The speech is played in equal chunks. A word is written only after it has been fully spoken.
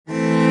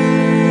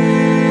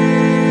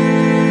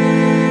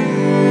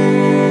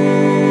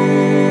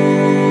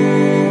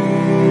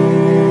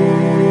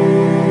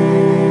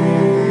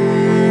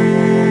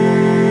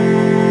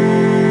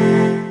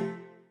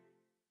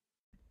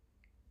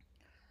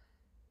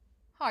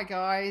Hi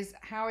guys,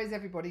 how is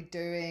everybody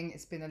doing?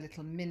 It's been a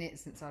little minute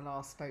since I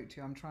last spoke to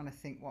you. I'm trying to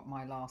think what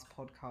my last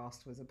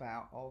podcast was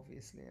about.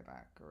 Obviously,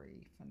 about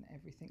grief and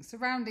everything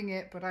surrounding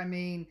it, but I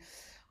mean,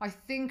 I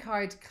think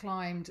I'd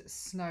climbed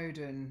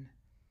Snowdon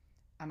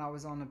and I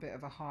was on a bit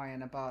of a high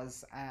and a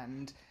buzz,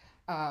 and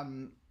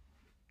um,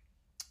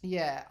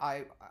 yeah,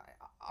 I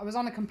was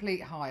on a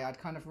complete high. I'd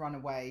kind of run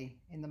away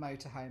in the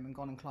motorhome and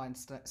gone and climbed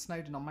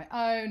Snowdon on my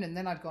own, and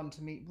then I'd gone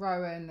to meet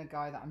Rowan, a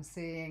guy that I'm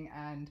seeing,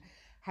 and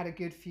had a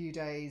good few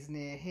days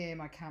near him.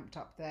 I camped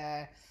up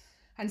there,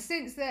 and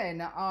since then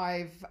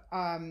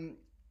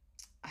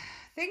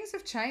things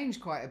have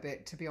changed quite a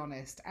bit, to be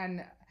honest.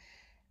 And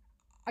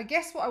I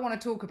guess what I want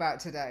to talk about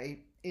today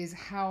is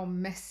how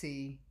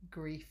messy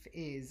grief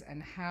is,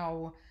 and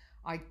how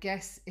I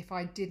guess if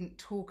I didn't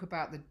talk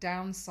about the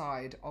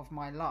downside of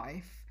my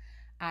life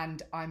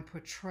and I'm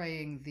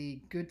portraying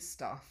the good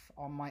stuff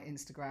on my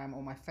Instagram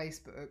or my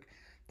Facebook,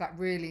 that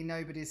really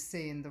nobody's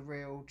seeing the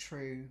real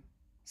true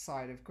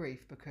side of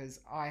grief. Because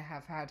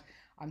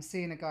I'm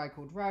seeing a guy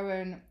called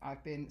Rowan.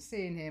 I've been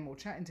seeing him or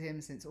chatting to him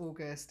since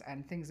August,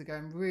 and things are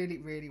going really,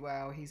 really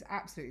well. He's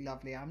absolutely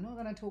lovely. I'm not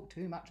going to talk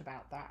too much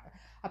about that,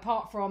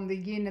 apart from the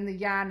yin and the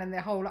yang and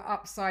the whole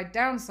upside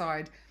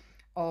downside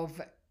of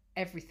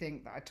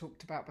everything that I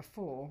talked about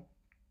before.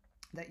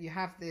 That you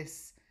have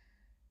this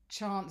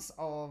chance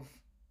of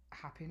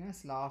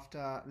happiness,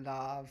 laughter,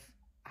 love,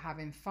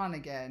 having fun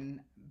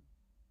again,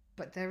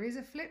 but there is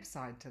a flip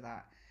side to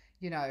that,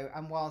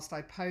 and whilst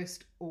I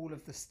post all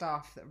of the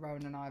stuff that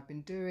Rowan and I have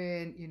been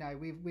doing,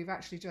 we've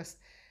actually just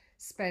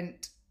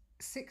spent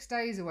 6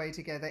 days away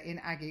together in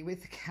Aggie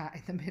with the cat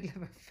in the middle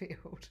of a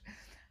field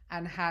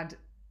and had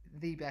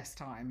the best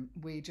time.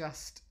 We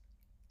just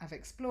have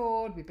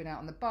explored, we've been out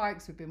on the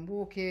bikes, we've been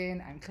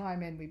walking and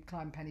climbing. We've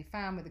climbed Penny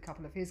Fan with a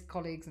couple of his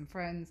colleagues and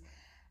friends,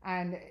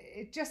 and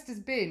it just has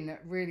been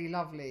really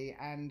lovely.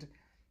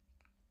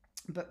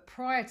 But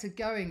prior to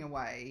going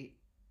away,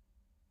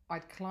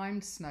 I'd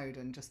climbed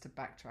Snowdon, just to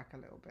backtrack a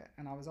little bit,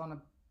 and I was on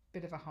a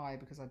bit of a high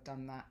because I'd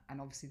done that,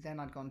 and obviously then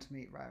I'd gone to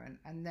meet Rowan,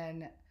 and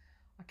then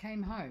I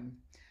came home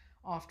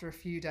after a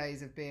few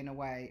days of being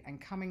away.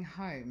 And coming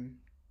home,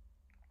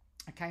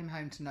 I came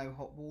home to no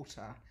hot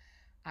water.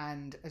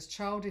 And as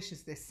childish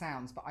as this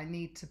sounds, but I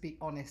need to be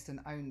honest and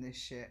own this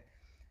shit,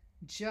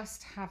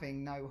 just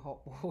having no hot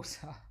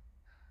water,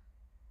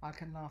 I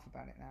can laugh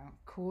about it now,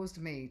 caused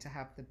me to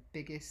have the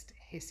biggest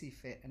hissy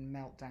fit and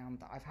meltdown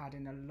that I've had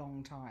in a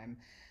long time.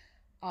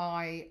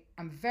 I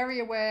am very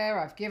aware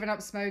I've given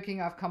up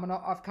smoking, I've come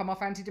off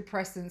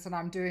antidepressants, and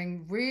I'm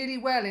doing really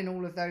well in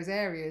all of those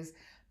areas,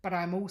 but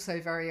I'm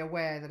also very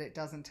aware that it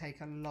doesn't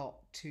take a lot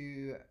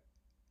to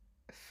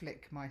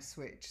flick my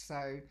switch.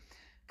 So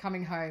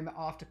coming home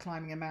after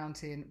climbing a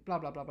mountain, blah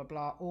blah blah blah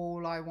blah,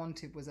 all I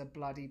wanted was a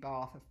bloody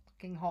bath, a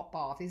fucking hot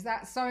bath. Is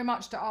that so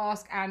much to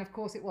ask? And of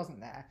course it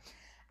wasn't there.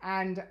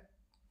 And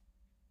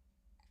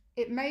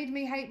it made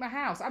me hate my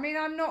house. I mean,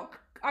 I'm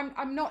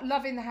not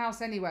loving the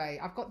house anyway.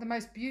 I've got the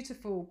most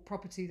beautiful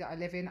property that I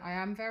live in. I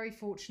am very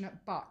fortunate,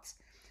 but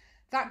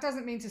that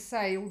doesn't mean to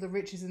say all the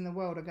riches in the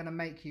world are going to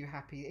make you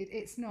happy.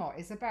 It's not.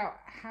 It's about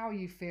how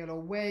you feel or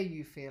where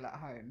you feel at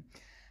home.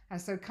 And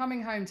so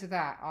coming home to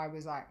that, I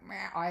was like,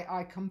 meh,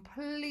 I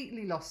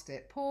completely lost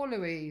it. Poor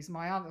Louise,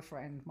 my other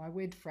friend, my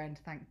weird friend,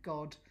 thank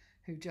God,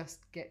 who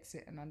just gets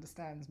it and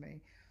understands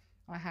me.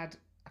 I had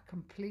a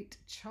complete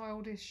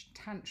childish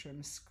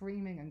tantrum,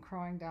 screaming and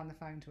crying down the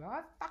phone to her.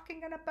 I'm fucking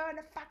going to burn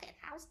the fucking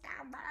house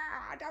down.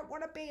 I don't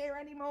want to be here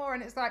anymore.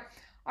 And it's like,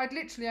 I'd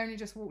literally only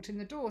just walked in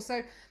the door.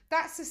 So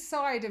that's a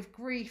side of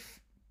grief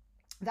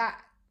that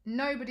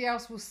nobody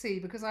else will see,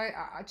 because I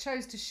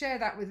chose to share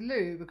that with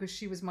Lou because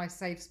she was my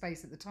safe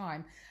space at the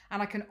time.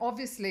 And I can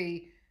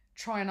obviously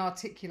try and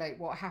articulate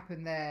what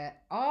happened there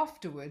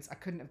afterwards. I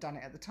couldn't have done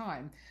it at the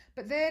time.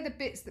 But they're the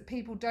bits that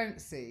people don't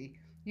see.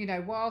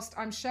 Whilst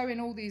I'm showing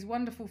all these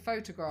wonderful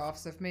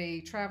photographs of me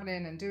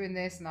traveling and doing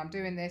this, and I'm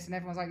doing this, and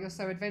everyone's like, you're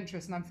so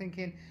adventurous. And I'm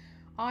thinking,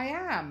 I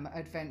am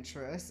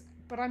adventurous,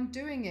 but I'm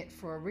doing it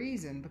for a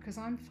reason, because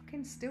I'm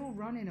fucking still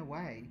running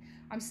away.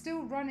 I'm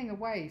still running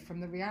away from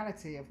the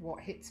reality of what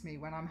hits me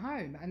when I'm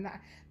home. And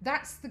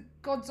that's the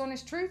God's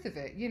honest truth of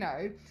it, So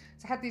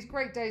I had these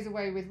great days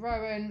away with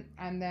Rowan,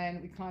 and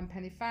then we climbed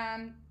Penny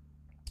Fan,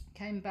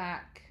 came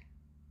back.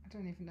 I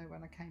don't even know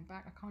when I came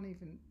back. I can't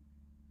even,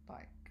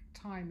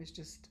 time is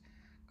just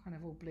kind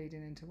of all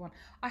bleeding into one.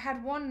 I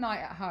had one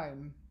night at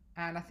home,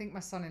 and I think my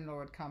son-in-law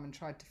had come and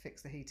tried to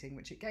fix the heating,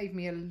 which it gave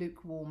me a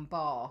lukewarm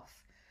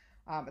bath.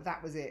 But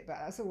that was it. But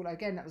that was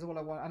all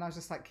I want. And I was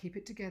just like, keep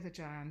it together,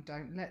 Jan.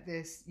 Don't let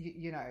this,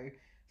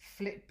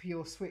 flip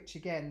your switch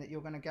again, that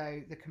you're going to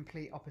go the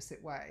complete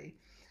opposite way.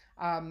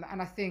 And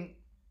I think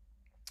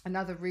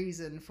another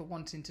reason for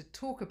wanting to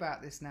talk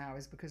about this now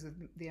is because of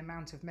the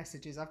amount of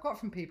messages I've got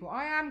from people.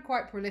 I am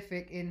quite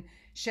prolific in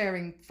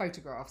sharing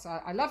photographs.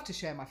 I love to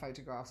share my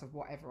photographs of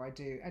whatever I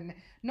do. And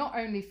not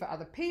only for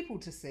other people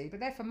to see,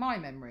 but they're for my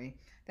memory.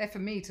 They're for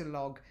me to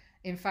log.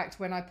 In fact,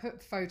 when I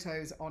put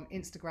photos on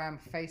Instagram,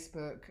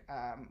 Facebook,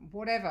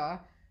 whatever,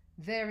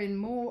 they're in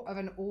more of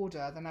an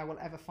order than I will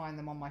ever find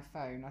them on my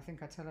phone. I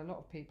think I tell a lot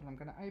of people, I'm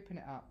going to open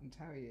it up and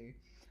tell you.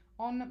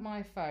 On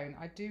my phone,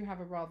 I do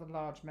have a rather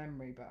large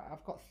memory, but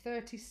I've got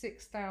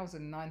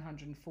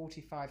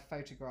 36,945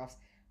 photographs,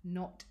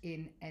 not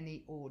in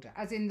any order,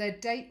 as in their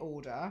date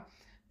order,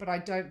 but I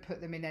don't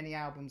put them in any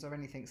albums or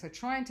anything. So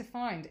trying to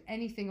find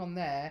anything on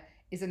there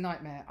is a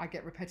nightmare. I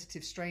get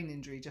repetitive strain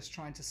injury just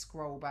trying to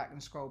scroll back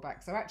and scroll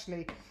back. So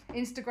actually,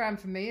 Instagram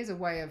for me is a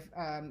way of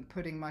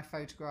putting my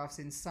photographs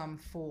in some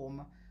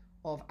form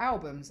of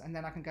albums, and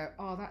then I can go,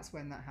 oh, that's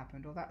when that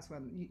happened, or that's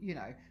when, you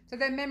know. So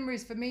they're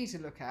memories for me to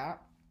look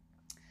at.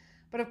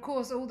 But of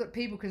course, all that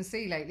people can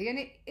see lately, and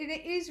it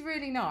is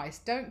really nice,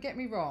 don't get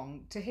me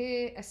wrong, to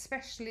hear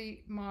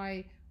especially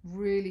my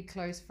really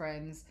close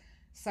friends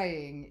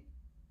saying,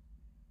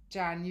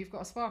 Jan, you've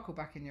got a sparkle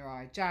back in your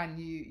eye. Jan,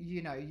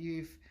 you know,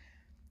 you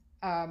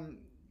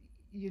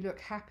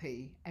look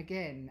happy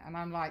again. And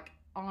I'm like,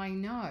 I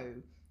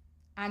know.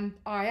 And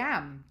I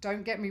am,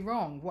 don't get me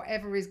wrong,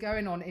 whatever is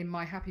going on in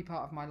my happy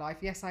part of my life,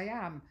 yes, I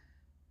am.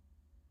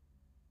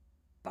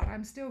 But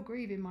I'm still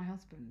grieving my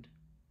husband.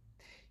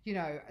 You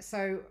know,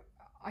 so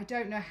I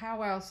don't know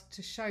how else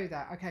to show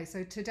that. Okay,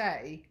 so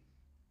today's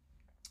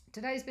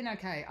been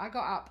okay. I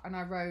got up and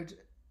I rode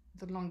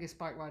the longest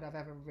bike ride I've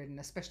ever ridden,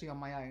 especially on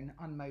my own,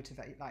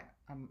 unmotivated, like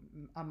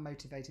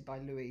unmotivated by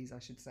Louise, I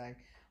should say.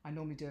 I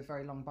normally do a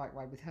very long bike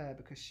ride with her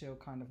because she'll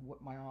kind of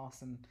whip my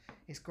ass, and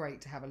it's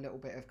great to have a little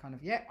bit of kind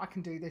of, yeah, I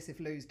can do this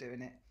if Lou's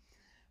doing it.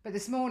 But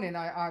this morning,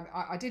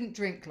 I didn't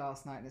drink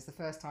last night, and it's the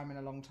first time in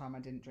a long time I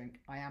didn't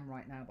drink. I am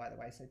right now, by the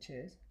way, so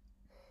cheers.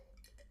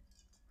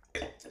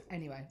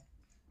 Anyway,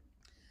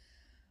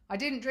 I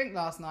didn't drink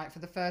last night for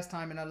the first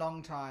time in a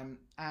long time,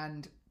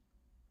 and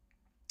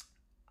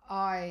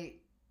I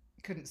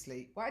couldn't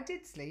sleep. Well, I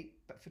did sleep,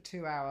 but for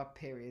 2 hour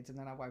periods, and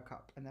then I woke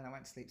up and then I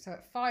went to sleep. So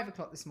at 5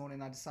 o'clock this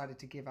morning, I decided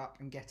to give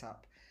up and get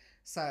up.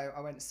 So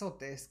I went, sod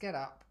this, get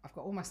up. I've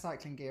got all my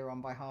cycling gear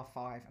on by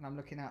 5:30, and I'm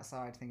looking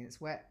outside thinking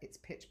it's wet, it's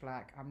pitch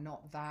black. I'm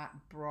not that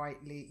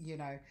brightly, you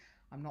know,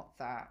 I'm not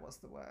that, what's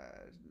the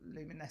word,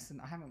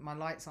 luminescent. My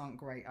lights aren't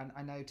great.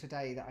 I know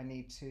today that I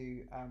need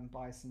to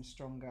buy some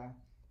stronger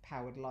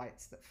powered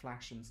lights that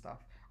flash and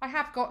stuff. I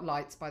have got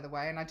lights, by the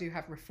way, and I do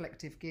have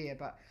reflective gear,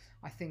 but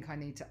I think I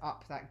need to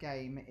up that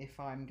game if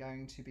I'm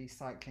going to be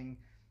cycling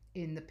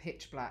in the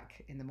pitch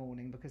black in the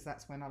morning, because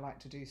that's when I like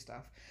to do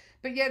stuff.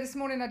 But yeah, this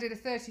morning I did a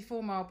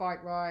 34-mile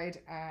bike ride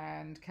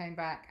and came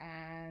back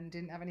and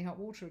didn't have any hot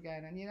water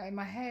again. And, you know, in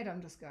my head,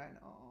 I'm just going,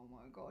 oh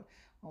my God,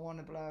 I want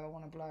to blow.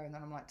 And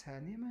then I'm like,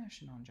 turn the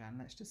immersion on, Jan,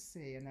 let's just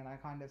see. And then I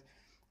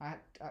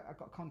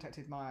got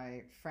contacted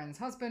my friend's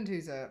husband,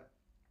 who's a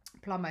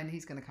plumber, and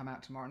he's going to come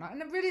out tomorrow night.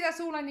 And really, that's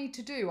all I need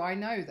to do. I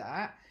know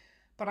that.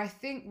 But I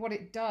think what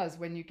it does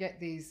when you get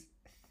these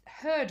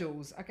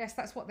hurdles, I guess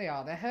that's what they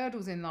are. They're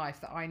hurdles in life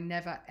that I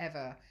never,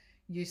 ever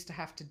used to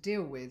have to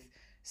deal with.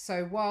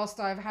 So whilst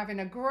I'm having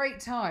a great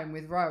time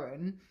with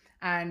Rowan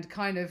and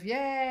kind of,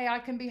 yay, I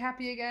can be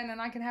happy again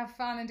and I can have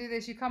fun and do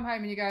this, you come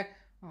home and you go,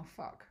 oh,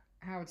 fuck,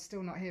 Howard's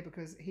still not here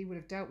because he would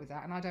have dealt with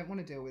that and I don't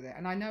want to deal with it.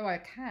 And I know I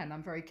can.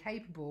 I'm very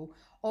capable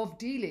of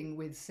dealing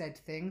with said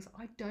things.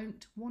 I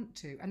don't want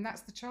to. And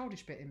that's the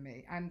childish bit in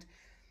me. And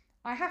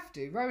I have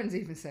to. Rowan's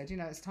even said, you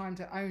know, it's time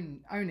to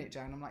own it,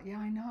 Joan. I'm like, yeah,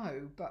 I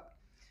know, but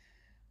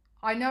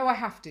I know I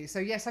have to. So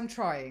yes, I'm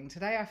trying.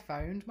 Today I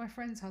phoned my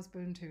friend's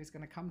husband, who is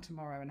going to come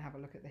tomorrow and have a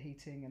look at the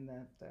heating and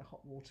the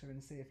hot water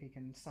and see if he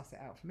can suss it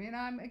out for me. And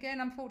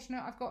I'm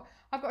fortunate. I've got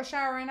a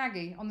shower in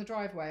Aggie on the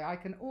driveway. I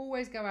can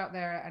always go out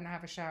there and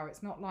have a shower.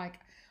 It's not like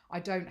I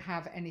don't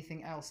have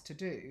anything else to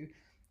do.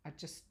 I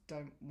just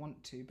don't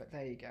want to, but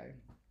there you go.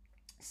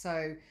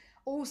 So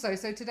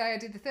today I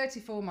did the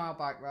 34-mile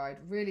bike ride,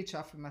 really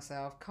chuffed with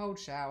myself, cold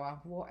shower,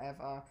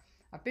 whatever.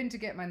 I've been to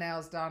get my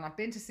nails done. I've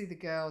been to see the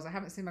girls. I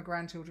haven't seen my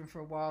grandchildren for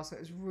a while, so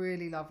it was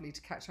really lovely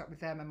to catch up with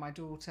them and my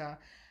daughter.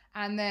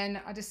 And then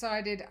I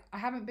decided I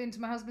haven't been to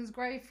my husband's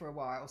grave for a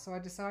while, so I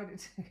decided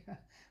to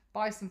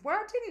buy some. Well,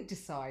 I didn't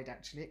decide,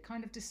 actually. It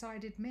kind of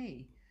decided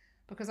me,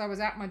 because I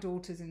was at my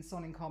daughter's in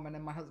Sonning Common,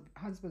 and my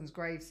husband's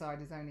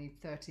graveside is only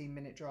a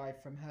 13-minute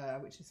drive from her,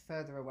 which is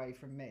further away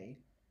from me.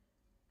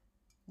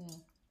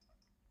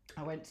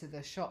 I went to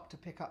the shop to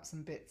pick up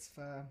some bits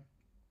for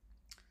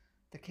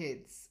the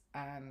kids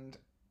and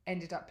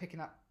ended up picking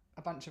up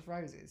a bunch of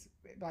roses,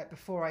 like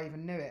before I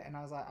even knew it. And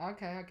I was like,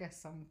 okay, I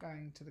guess I'm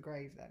going to the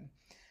grave then.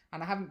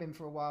 And I haven't been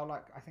for a while,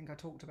 like I think I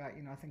talked about,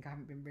 you know, I think I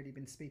haven't really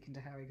been speaking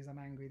to Harry because I'm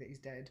angry that he's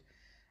dead.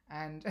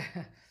 And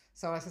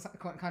so I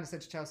kind of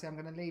said to Chelsea, I'm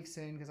going to leave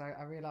soon because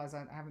I realise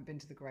I haven't been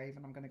to the grave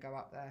and I'm going to go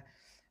up there.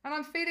 And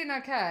I'm feeling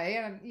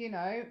okay, and you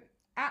know,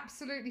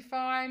 absolutely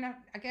fine.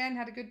 Again,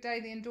 had a good day.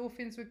 The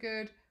endorphins were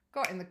good.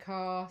 Got in the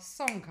car,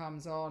 song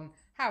comes on,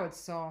 Howard's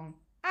song.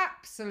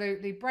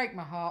 Absolutely break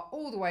my heart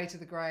all the way to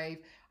the grave.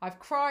 I've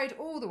cried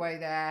all the way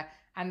there.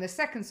 And the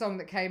second song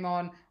that came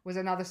on was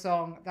another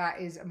song that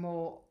is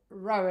more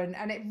Rowan,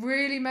 and it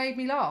really made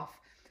me laugh.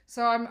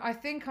 So I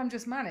think I'm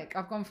just manic.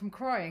 I've gone from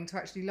crying to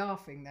actually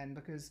laughing then,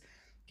 because,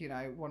 you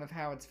know, one of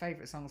Howard's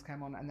favourite songs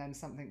came on, and then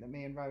something that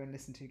me and Rowan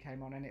listened to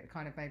came on, and it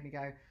kind of made me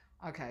go,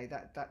 Okay,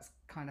 that's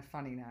kind of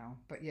funny now.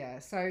 But yeah,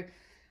 so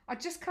I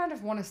just kind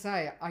of want to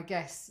say, I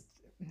guess,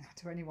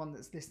 to anyone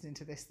that's listening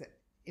to this that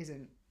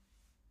isn't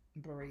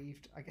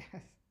bereaved, I guess,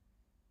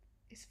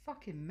 it's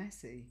fucking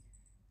messy.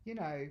 You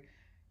know,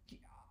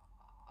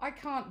 I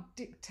can't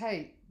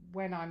dictate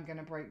when I'm going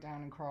to break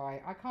down and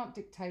cry. I can't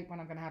dictate when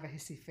I'm going to have a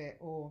hissy fit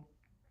or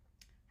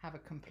have a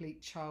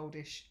complete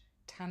childish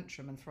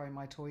tantrum and throw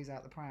my toys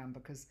out the pram,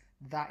 because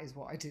that is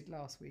what I did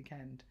last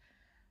weekend.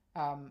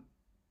 Um,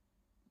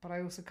 but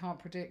I also can't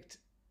predict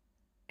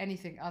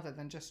anything other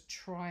than just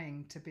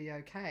trying to be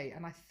okay.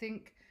 And I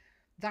think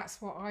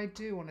that's what I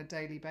do on a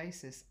daily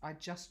basis. I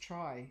just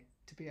try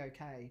to be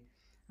okay.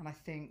 And I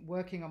think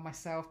working on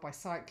myself by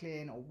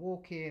cycling or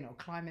walking or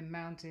climbing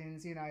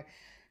mountains,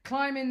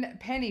 climbing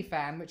Penny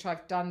Fan, which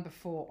I've done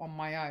before on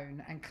my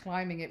own, and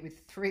climbing it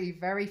with three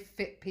very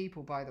fit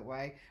people, by the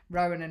way,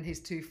 Rowan and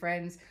his two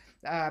friends.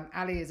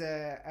 Ali is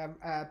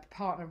a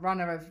partner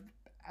runner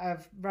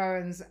of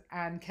Rowan's,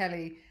 and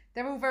Kelly.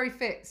 They're all very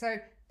fit. So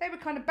they were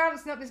kind of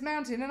bouncing up this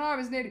mountain, and I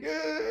was nearly,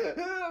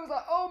 I was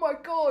like, oh my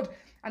God.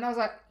 And I was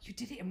like, you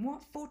did it in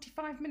what,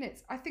 45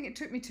 minutes? I think it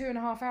took me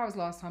 2.5 hours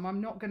last time.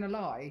 I'm not going to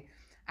lie.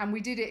 And we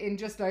did it in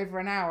just over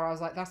an hour. I was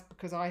like, that's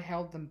because I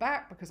held them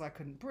back because I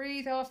couldn't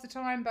breathe half the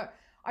time. But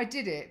I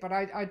did it. But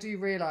I do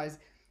realize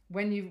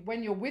when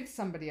you're with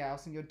somebody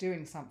else and you're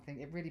doing something,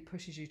 it really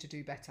pushes you to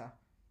do better.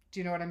 Do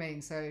you know what I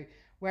mean? So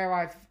where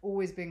I've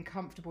always been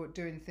comfortable at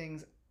doing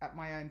things at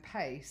my own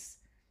pace,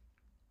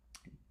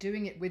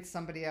 doing it with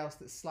somebody else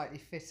that's slightly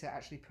fitter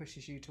actually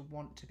pushes you to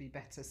want to be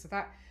better. So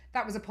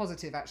that was a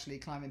positive, actually,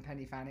 climbing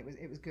Penny Fan.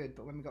 It was good,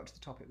 but when we got to the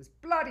top, it was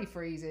bloody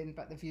freezing,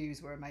 but the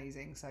views were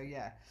amazing. So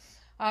yeah.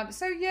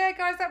 So yeah,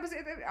 guys, that was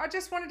it. I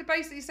just wanted to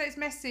basically say it's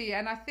messy,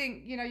 and I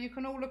think you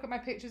can all look at my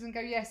pictures and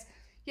go,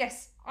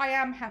 yes, I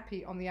am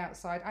happy on the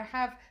outside. I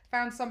have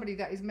found somebody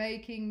that is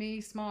making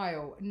me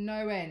smile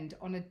no end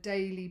on a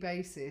daily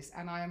basis,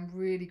 and I am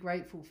really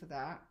grateful for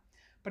that.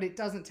 But it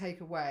doesn't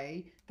take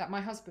away that my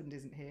husband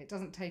isn't here. It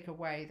doesn't take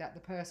away that the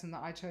person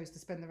that I chose to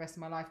spend the rest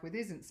of my life with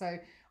isn't. So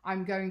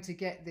I'm going to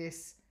get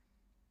this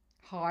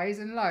highs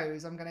and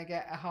lows. I'm going to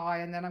get a high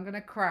and then I'm going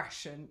to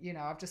crash. And,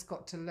 I've just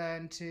got to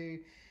learn to...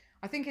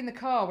 I think in the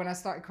car when I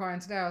started crying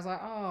today, I was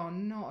like, oh,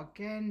 not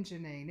again,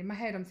 Janine. In my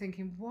head, I'm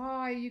thinking,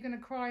 why are you going to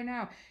cry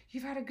now?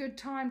 You've had a good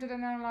time.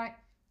 And I'm like,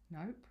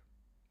 nope.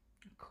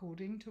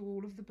 According to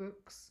all of the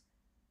books,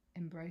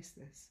 embrace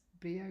this.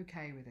 Be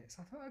okay with it.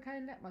 So I thought, okay,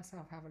 let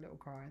myself have a little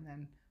cry. And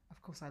then,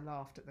 of course, I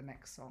laughed at the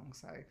next song.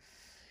 So,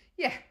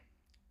 yeah,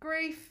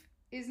 grief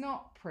is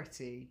not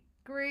pretty.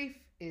 Grief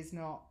is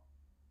not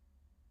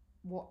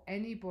what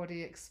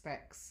anybody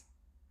expects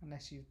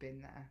unless you've been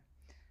there.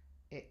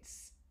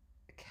 It's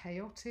a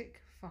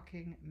chaotic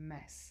fucking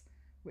mess,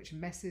 which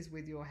messes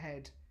with your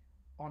head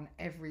on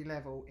every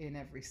level, in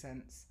every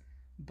sense.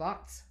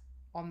 But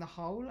on the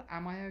whole,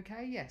 am I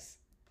okay? Yes.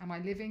 Am I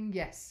living?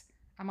 Yes.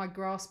 Am I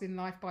grasping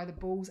life by the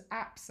balls?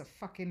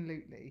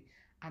 Abso-fucking-lutely.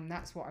 And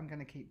that's what I'm going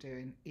to keep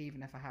doing,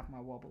 even if I have my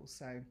wobbles.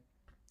 So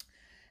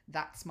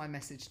that's my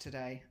message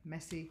today.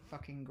 Messy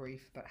fucking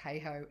grief. But hey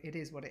ho, it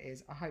is what it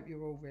is. I hope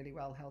you're all really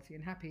well, healthy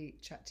and happy.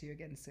 Chat to you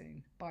again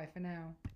soon. Bye for now.